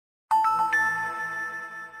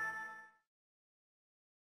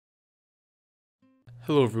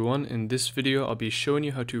Hello everyone, in this video I'll be showing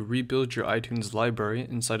you how to rebuild your iTunes library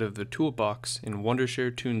inside of the toolbox in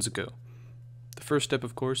Wondershare TunesGo. The first step,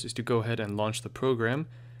 of course, is to go ahead and launch the program,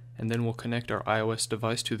 and then we'll connect our iOS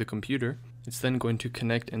device to the computer. It's then going to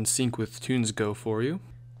connect and sync with TunesGo for you.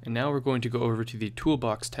 And now we're going to go over to the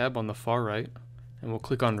Toolbox tab on the far right, and we'll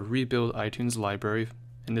click on Rebuild iTunes Library,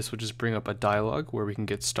 and this will just bring up a dialog where we can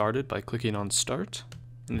get started by clicking on Start.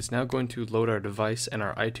 And it's now going to load our device and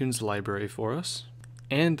our iTunes library for us.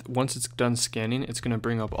 And once it's done scanning, it's going to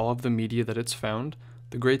bring up all of the media that it's found.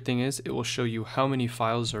 The great thing is it will show you how many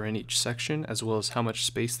files are in each section as well as how much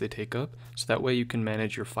space they take up, so that way you can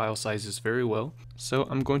manage your file sizes very well. So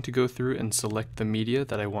I'm going to go through and select the media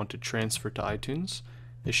that I want to transfer to iTunes.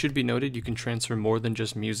 It should be noted you can transfer more than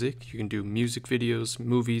just music. You can do music videos,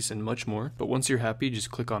 movies, and much more. But once you're happy,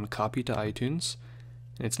 just click on Copy to iTunes.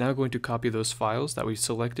 And it's now going to copy those files that we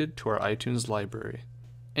selected to our iTunes library.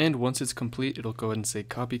 And once it's complete, it'll go ahead and say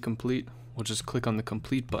Copy Complete. We'll just click on the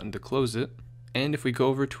Complete button to close it. And if we go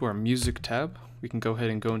over to our Music tab, we can go ahead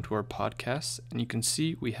and go into our podcasts, and you can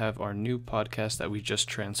see we have our new podcast that we just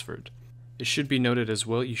transferred. It should be noted as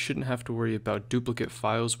well, you shouldn't have to worry about duplicate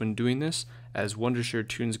files when doing this, as Wondershare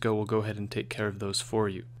TunesGo will go ahead and take care of those for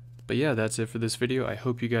you. But yeah, that's it for this video. I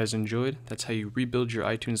hope you guys enjoyed. That's how you rebuild your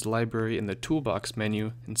iTunes library in the Toolbox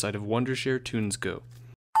menu inside of Wondershare TunesGo.